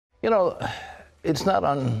You know, it's not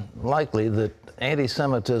unlikely that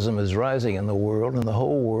anti-Semitism is rising in the world, and the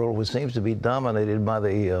whole world, which seems to be dominated by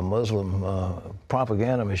the Muslim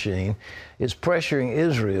propaganda machine, is pressuring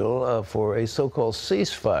Israel for a so-called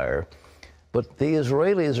ceasefire. But the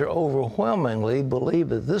Israelis are overwhelmingly believe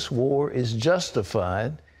that this war is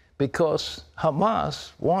justified because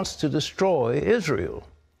Hamas wants to destroy Israel.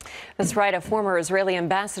 That's right. A former Israeli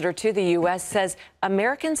ambassador to the U.S. says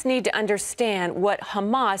Americans need to understand what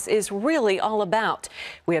Hamas is really all about.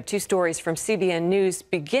 We have two stories from CBN News,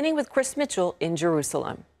 beginning with Chris Mitchell in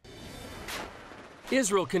Jerusalem.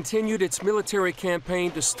 Israel continued its military campaign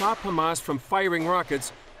to stop Hamas from firing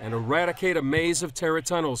rockets and eradicate a maze of terror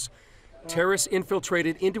tunnels. Terrorists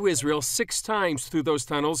infiltrated into Israel 6 times through those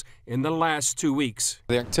tunnels in the last 2 weeks.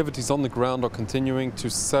 The activities on the ground are continuing to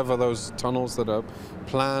sever those tunnels that are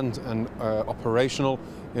planned and operational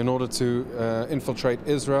in order to infiltrate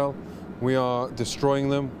Israel. We are destroying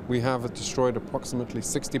them. We have destroyed approximately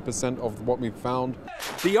 60% of what we've found.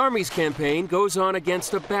 The Army's campaign goes on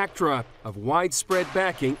against a backdrop of widespread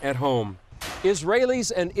backing at home.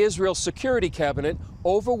 Israelis and Israel's security cabinet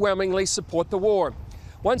overwhelmingly support the war.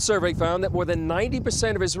 One survey found that more than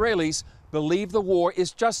 90% of Israelis believe the war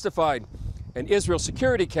is justified. And Israel's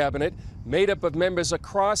security cabinet, made up of members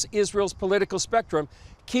across Israel's political spectrum,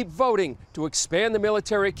 keep voting to expand the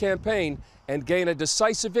military campaign and gain a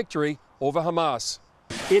decisive victory over Hamas.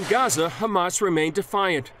 In Gaza, Hamas remained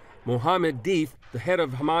defiant. Mohammed Deif, the head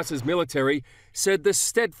of Hamas's military, said the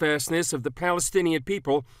steadfastness of the Palestinian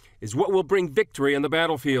people is what will bring victory on the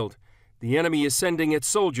battlefield. The enemy is sending its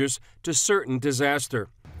soldiers to certain disaster.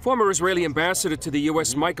 Former Israeli ambassador to the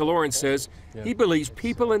U.S. Michael Oren says he believes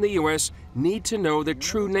people in the U.S. need to know the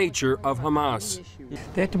true nature of Hamas.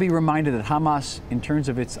 They have to be reminded that Hamas, in terms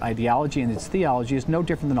of its ideology and its theology, is no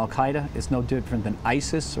different than Al-Qaeda. It's no different than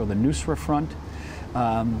ISIS or the Nusra Front.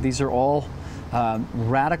 These are all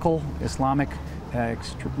radical Islamic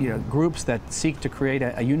groups that seek to create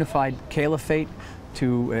a unified caliphate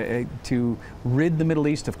to rid the Middle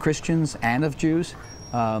East of Christians and of Jews.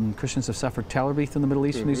 Christians have suffered terribly from the Middle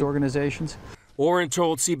East from these organizations. Oren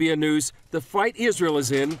told CBN News the fight Israel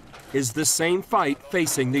is in is the same fight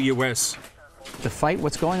facing the U.S. The fight,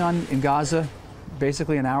 what's going on in Gaza,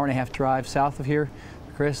 basically an hour-and-a-half drive south of here,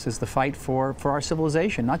 Chris, is the fight for our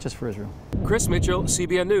civilization, not just for Israel. Chris Mitchell,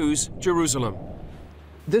 CBN News, Jerusalem.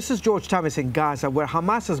 This is George Thomas in Gaza, where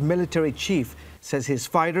Hamas's military chief says his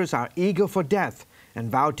fighters are eager for death and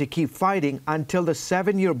vowed to keep fighting until the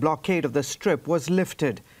 7-year blockade of the Strip was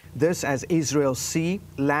lifted. This as Israel's sea,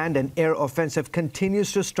 land and air offensive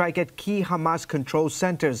continues to strike at key Hamas-controlled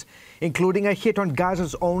centers, including a hit on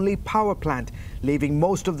Gaza's only power plant, leaving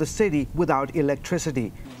most of the city without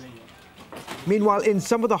electricity. Meanwhile, in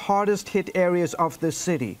some of the hardest hit areas of the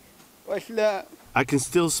city, I can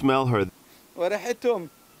still smell her.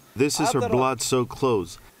 This is her blood-soaked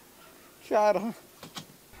clothes.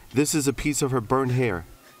 This is a piece of her burned hair.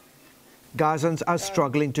 Gazans are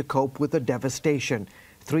struggling to cope with the devastation.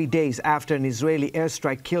 3 days after an Israeli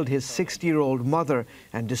airstrike killed his 60-year-old mother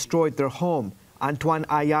and destroyed their home, Antoine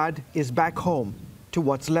Ayad is back home to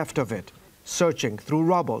what's left of it, searching through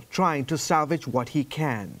rubble, trying to salvage what he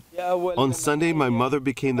can. On Sunday, my mother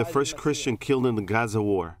became the first Christian killed in the Gaza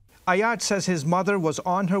war. Ayad says his mother was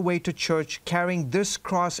on her way to church carrying this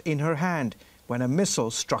cross in her hand when a missile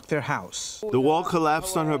struck their house. The wall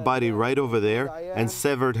collapsed on her body right over there and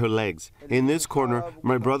severed her legs. In this corner,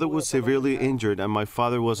 my brother was severely injured and my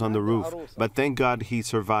father was on the roof, but thank God he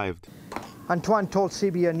survived. Antoine told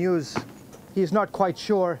CBN News he's not quite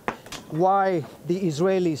sure why the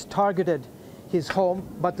Israelis targeted his home,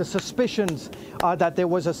 but the suspicions are that there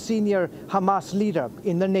was a senior Hamas leader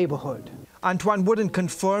in the neighborhood. Antoine wouldn't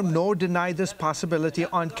confirm nor deny this possibility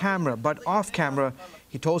on camera, but off camera,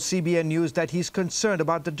 he told CBN News that he's concerned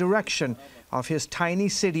about the direction of his tiny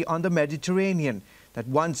city on the Mediterranean that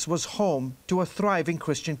once was home to a thriving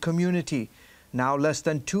Christian community. Now less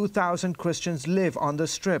than 2,000 Christians live on the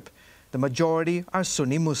Strip. The majority are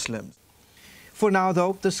Sunni Muslims. For now,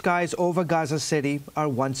 though, the skies over Gaza City are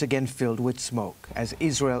once again filled with smoke as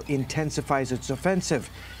Israel intensifies its offensive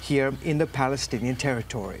here in the Palestinian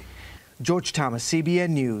territory. George Thomas, CBN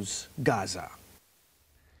News, Gaza.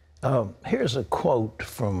 Here's a quote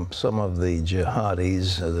from some of the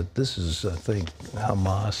jihadis. That this is, I think,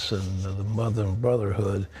 Hamas and the Muslim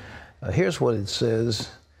Brotherhood. Here's what it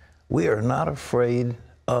says. We are not afraid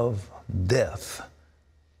of death,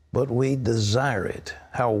 but we desire it.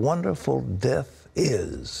 How wonderful death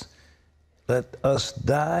is. Let us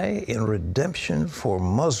die in redemption for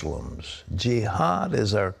Muslims. Jihad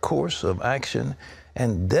is our course of action,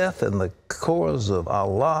 and death in the cause of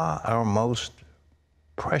Allah, our most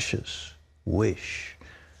precious wish.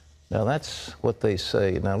 Now, that's what they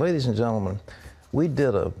say. Now, ladies and gentlemen, we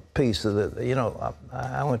did a piece that, you know,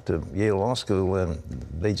 I went to Yale Law School, and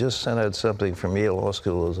they just sent out something from Yale Law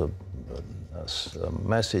School as a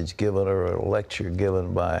message given or a lecture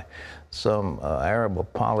given by some Arab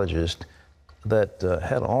apologist that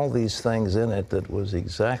had all these things in it that was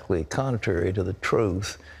exactly contrary to the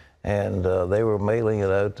truth. And they were mailing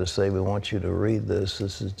it out to say, we want you to read this.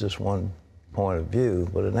 This is just one point of view.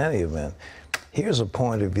 But in any event, here's a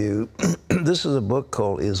point of view. This is a book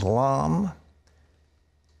called Islam,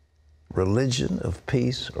 Religion of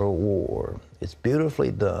Peace or War. It's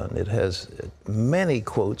beautifully done. It has many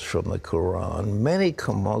quotes from the Quran, many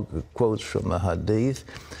quotes from the Hadith,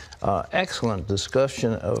 excellent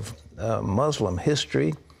discussion of Muslim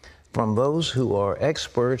history from those who are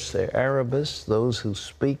experts, they're Arabists, those who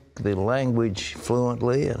speak the language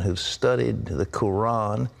fluently and who've studied the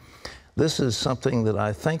Quran. This is something that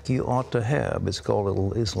I think you ought to have. It's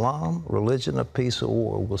called Islam, Religion of Peace or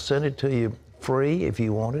War. We'll send it to you free if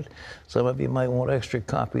you want it. Some of you might want extra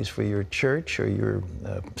copies for your church or your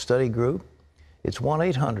study group. It's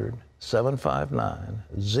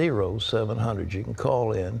 1-800-759-0700. You can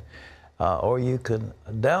call in, or you can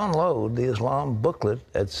download the Islam booklet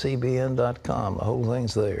at cbn.com. The whole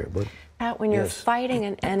thing's there. But Pat, when you're fighting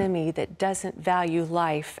an enemy that doesn't value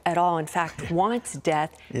life at all, in fact wants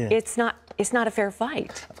death, it's not a fair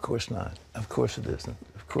fight. Of course not. Of course it isn't.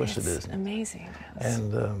 Of course it isn't. Amazing.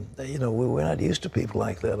 And you know, we're not used to people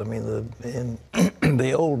like that. I mean, in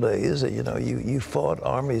the old days, you know, you fought,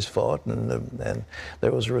 armies fought, and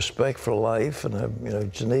there was respect for life, and you know,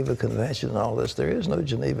 Geneva Convention and all this. There is no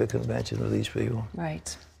Geneva Convention with these people.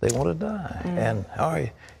 Right. They want to die. And all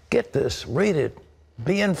right, get this, read it,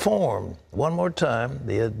 be informed. One more time,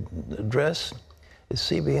 the address is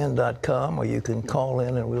cbn.com, or you can call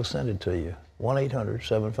in and we'll send it to you.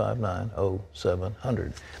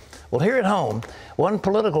 1-800-759-0700. Well, here at home, one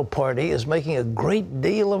political party is making a great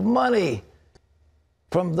deal of money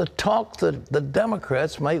from the talk that the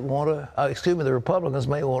Democrats might want to, the Republicans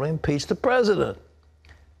may want to impeach the president.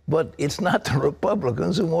 But it's not the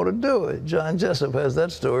Republicans who want to do it. John Jessup has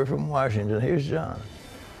that story from Washington. Here's John.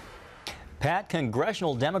 Pat,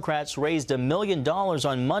 congressional Democrats raised $1 million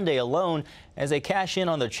on Monday alone as they cash in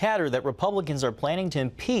on the chatter that Republicans are planning to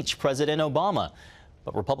impeach President Obama.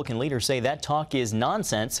 But Republican leaders say that talk is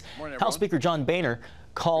nonsense. House Speaker John Boehner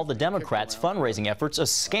called the Democrats' fundraising efforts a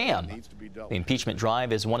scam. The impeachment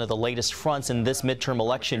drive is one of the latest fronts in this midterm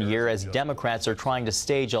election year as Democrats are trying to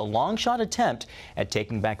stage a long-shot attempt at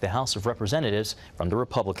taking back the House of Representatives from the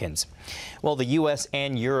Republicans. Well, the U.S.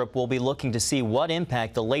 and Europe will be looking to see what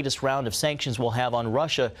impact the latest round of sanctions will have on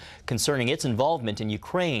Russia concerning its involvement in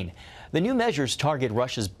Ukraine. The new measures target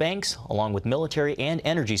Russia's banks along with military and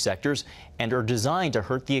energy sectors and are designed to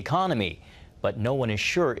hurt the economy. But no one is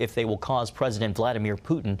sure if they will cause President Vladimir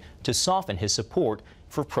Putin to soften his support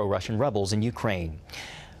for pro-Russian rebels in Ukraine.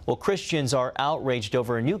 Well, Christians are outraged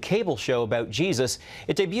over a new cable show about Jesus.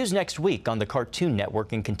 It debuts next week on the Cartoon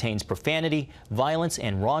Network and contains profanity, violence,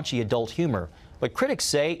 and raunchy adult humor. But critics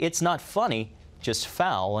say it's not funny, just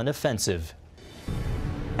foul and offensive.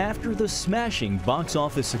 After the smashing box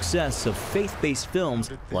office success of faith-based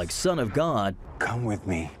films like Son of God, come with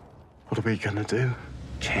me. What are we gonna do?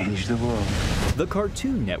 Change the world. The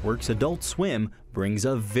Cartoon Network's Adult Swim brings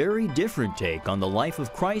a very different take on the life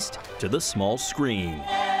of Christ to the small screen.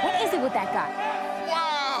 What is it with that guy?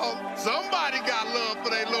 Wow, somebody got love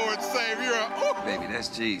for their Lord and Savior. Ooh. Baby,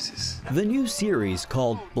 that's Jesus. The new series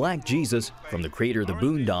called Black Jesus, from the creator of the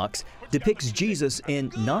Boondocks, depicts Jesus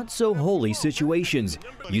in not-so-holy situations,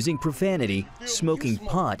 using profanity, smoking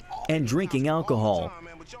pot, and drinking alcohol.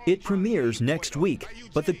 It premieres next week,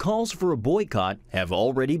 but the calls for a boycott have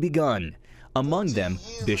already begun. Among them,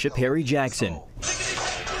 Bishop Harry Jackson.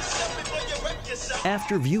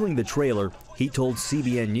 After viewing the trailer, he told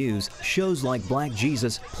CBN News shows like Black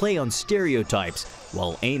Jesus play on stereotypes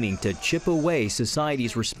while aiming to chip away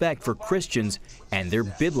society's respect for Christians and their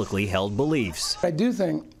biblically held beliefs. I do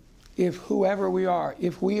think if whoever we are,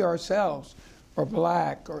 if we ourselves are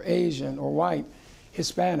black or Asian or white,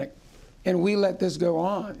 Hispanic, and we let this go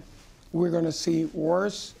on, we're going to see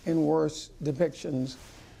worse and worse depictions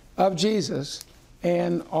of Jesus.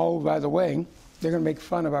 And, oh, by the way, they're going to make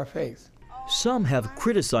fun of our faith. Some have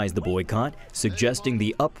criticized the boycott, suggesting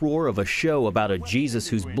the uproar of a show about a Jesus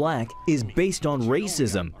who's black is based on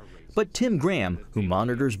racism. But Tim Graham, who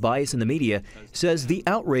monitors bias in the media, says the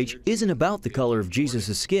outrage isn't about the color of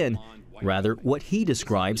Jesus' skin, rather what he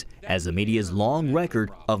describes as the media's long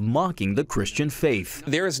record of mocking the Christian faith.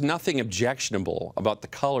 There is nothing objectionable about the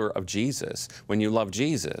color of Jesus when you love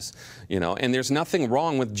Jesus, and there's nothing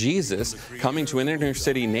wrong with Jesus coming to an inner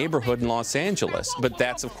city neighborhood in Los Angeles, but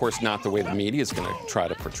that's of course not the way the media is going to try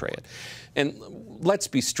to portray it. And let's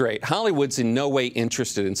be straight, Hollywood's in no way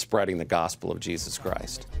interested in spreading the gospel of Jesus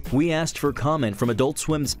Christ. We asked for comment from Adult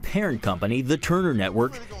Swim's parent company, the Turner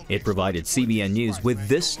Network. It provided CBN News with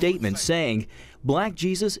this statement saying, Black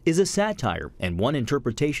Jesus is a satire and one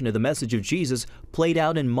interpretation of the message of Jesus played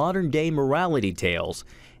out in modern-day morality tales.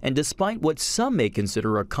 And despite what some may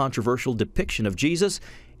consider a controversial depiction of Jesus,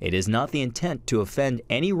 it is not the intent to offend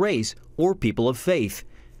any race or people of faith.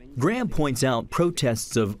 Graham points out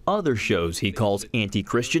protests of other shows he calls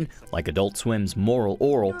anti-Christian, like Adult Swim's Moral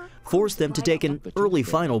Oral, forced them to take an early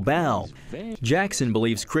final bow. Jackson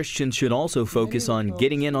believes Christians should also focus on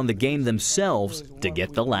getting in on the game themselves to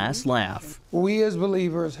get the last laugh. We as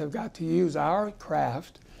believers have got to use our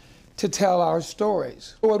craft to tell our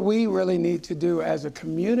stories. What we really need to do as a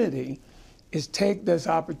community is take this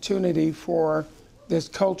opportunity for this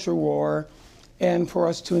culture war and for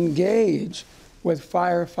us to engage with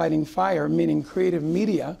fire fighting fire, meaning creative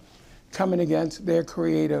media coming against their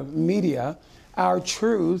creative media, our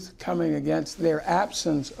truth coming against their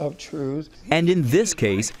absence of truth. And in this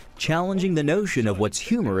case, challenging the notion of what's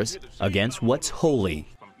humorous against what's holy.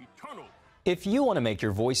 If you want to make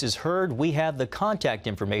your voices heard, we have the contact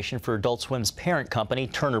information for Adult Swim's parent company,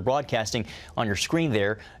 Turner Broadcasting, on your screen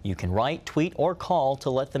there. You can write, tweet, or call to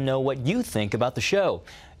let them know what you think about the show.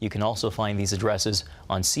 You can also find these addresses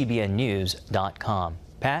on cbnnews.com.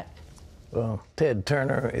 Pat? Well, Ted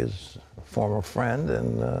Turner is a former friend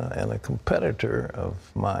and a competitor of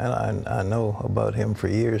mine. I know about him for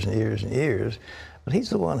years and years and years, but he's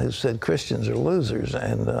the one who said Christians are losers,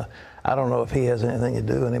 and I don't know if he has anything to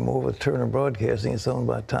do anymore with Turner Broadcasting. It's owned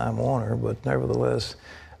by Time Warner, but nevertheless,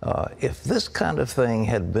 if this kind of thing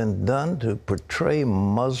had been done to portray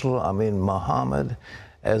Muhammad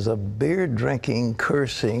as a beer-drinking,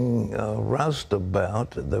 cursing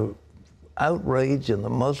roustabout, the outrage in the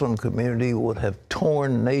Muslim community would have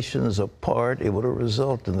torn nations apart. It would have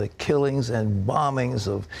resulted in the killings and bombings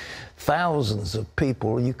of thousands of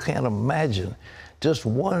people. You can't imagine. Just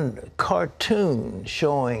one cartoon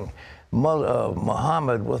showing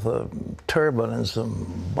Muhammad with a turban and some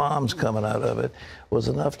bombs coming out of it was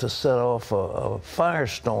enough to set off a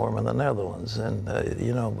firestorm in the Netherlands. And,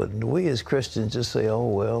 but we as Christians just say, oh,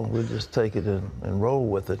 well, we'll just take it and roll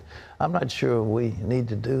with it. I'm not sure we need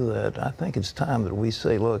to do that. I think it's time that we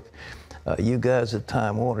say, look, you guys at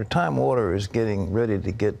Time Warner is getting ready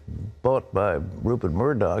to get bought by Rupert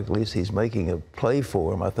Murdoch. At least he's making a play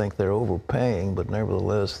for him. I think they're overpaying, but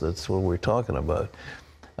nevertheless, that's what we're talking about.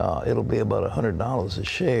 It'll be about $100 a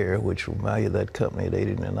share, which will value that company at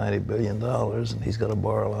 $80 to $90 billion, and he's got to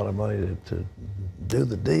borrow a lot of money to do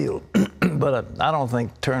the deal. But I don't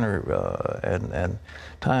think Turner and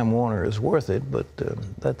Time Warner is worth it, but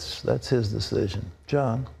that's his decision.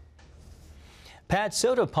 John? Pat,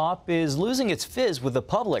 soda pop is losing its fizz with the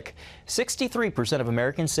public. 63% of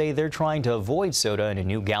Americans say they're trying to avoid soda in a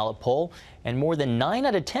new Gallup poll, and more than 9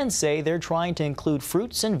 out of 10 say they're trying to include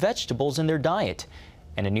fruits and vegetables in their diet.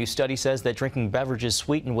 And a new study says that drinking beverages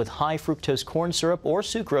sweetened with high fructose corn syrup or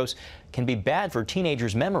sucrose can be bad for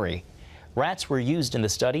teenagers' memory. Rats were used in the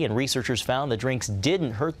study, and researchers found the drinks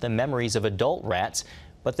didn't hurt the memories of adult rats,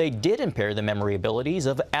 but they did impair the memory abilities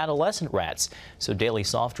of adolescent rats. So daily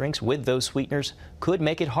soft drinks with those sweeteners could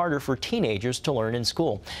make it harder for teenagers to learn in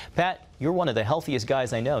school. Pat, you're one of the healthiest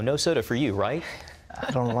guys I know. No soda for you, right? I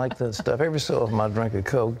don't like that stuff. Every so often I drink a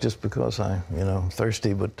Coke just because I'm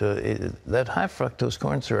thirsty, but that high fructose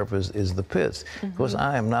corn syrup is the pits. Because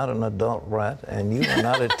I am not an adult rat and you are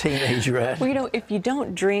not a teenage rat. Well, if you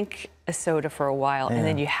don't drink a soda for a while and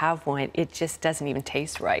then you have one, it just doesn't even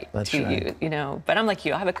taste right to you, But I'm like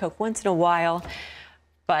you, I have a Coke once in a while,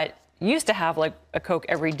 but used to have like a Coke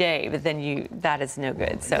every day, but then that is no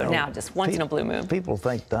good. So now just once in a blue moon. People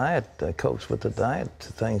think diet Cokes with the diet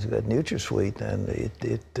things got NutraSweet, and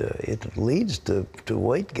it leads to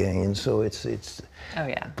weight gain. So it's. Oh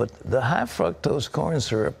yeah. But the high fructose corn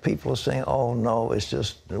syrup, people are saying, oh no, it's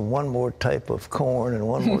just one more type of corn and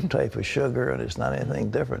one more type of sugar, and it's not anything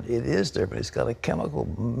different. It is different. It's got a chemical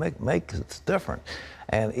makes it different.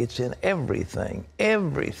 And it's in everything,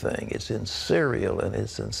 everything. It's in cereal, and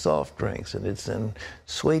it's in soft drinks, and it's in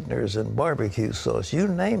sweeteners and barbecue sauce. You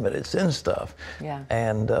name it, it's in stuff. Yeah.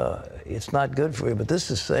 And it's not good for you. But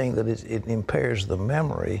this is saying that it impairs the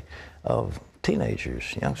memory of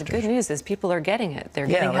teenagers, youngsters. The good news is people are getting it. They're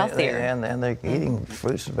getting healthier. And they're eating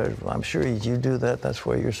fruits and vegetables. I'm sure you do that. That's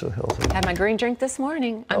why you're so healthy. I had my green drink this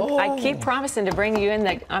morning. I keep promising to bring you in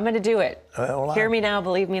that I'm going to do it. Well, Hear me now,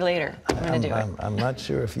 believe me later. I'm going to do it. I'm not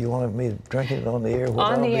sure if you wanted me drinking it on the air. Well,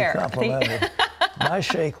 on the air. Complimented. My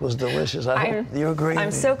shake was delicious. I hope you agree.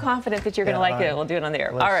 I'm so confident that you're going to like it. We'll do it on the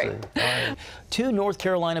air. All right. Two North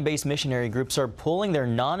Carolina-based missionary groups are pulling their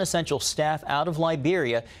non-essential staff out of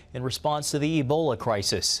Liberia in response to the Ebola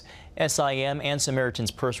crisis. SIM and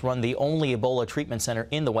Samaritan's Purse run the only Ebola treatment center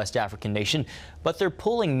in the West African nation, but they're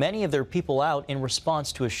pulling many of their people out in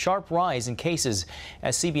response to a sharp rise in cases.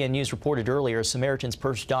 As CBN News reported earlier, a Samaritan's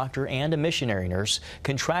Purse doctor and a missionary nurse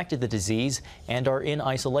contracted the disease and are in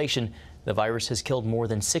isolation. The virus has killed more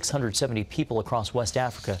than 670 people across West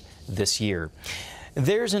Africa this year.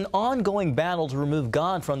 There's an ongoing battle to remove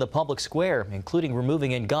God from the public square, including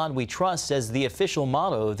removing "In God We Trust" as the official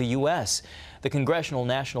motto of the U.S. The Congressional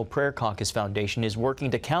National Prayer Caucus Foundation is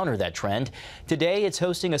working to counter that trend. Today, it's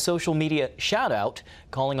hosting a social media shout-out,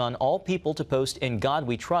 calling on all people to post "In God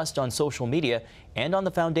We Trust" on social media and on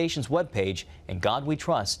the foundation's webpage,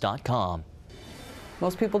 ingodwetrust.com.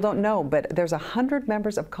 Most people don't know, but there's 100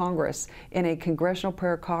 members of Congress in a Congressional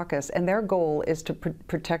Prayer Caucus, and their goal is to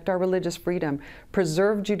protect our religious freedom,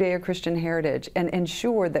 preserve Judeo-Christian heritage, and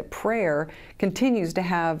ensure that prayer continues to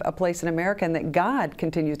have a place in America and that God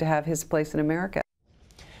continues to have his place in America.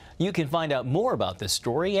 You can find out more about this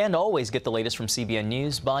story and always get the latest from CBN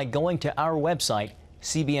News by going to our website,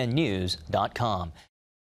 cbnnews.com.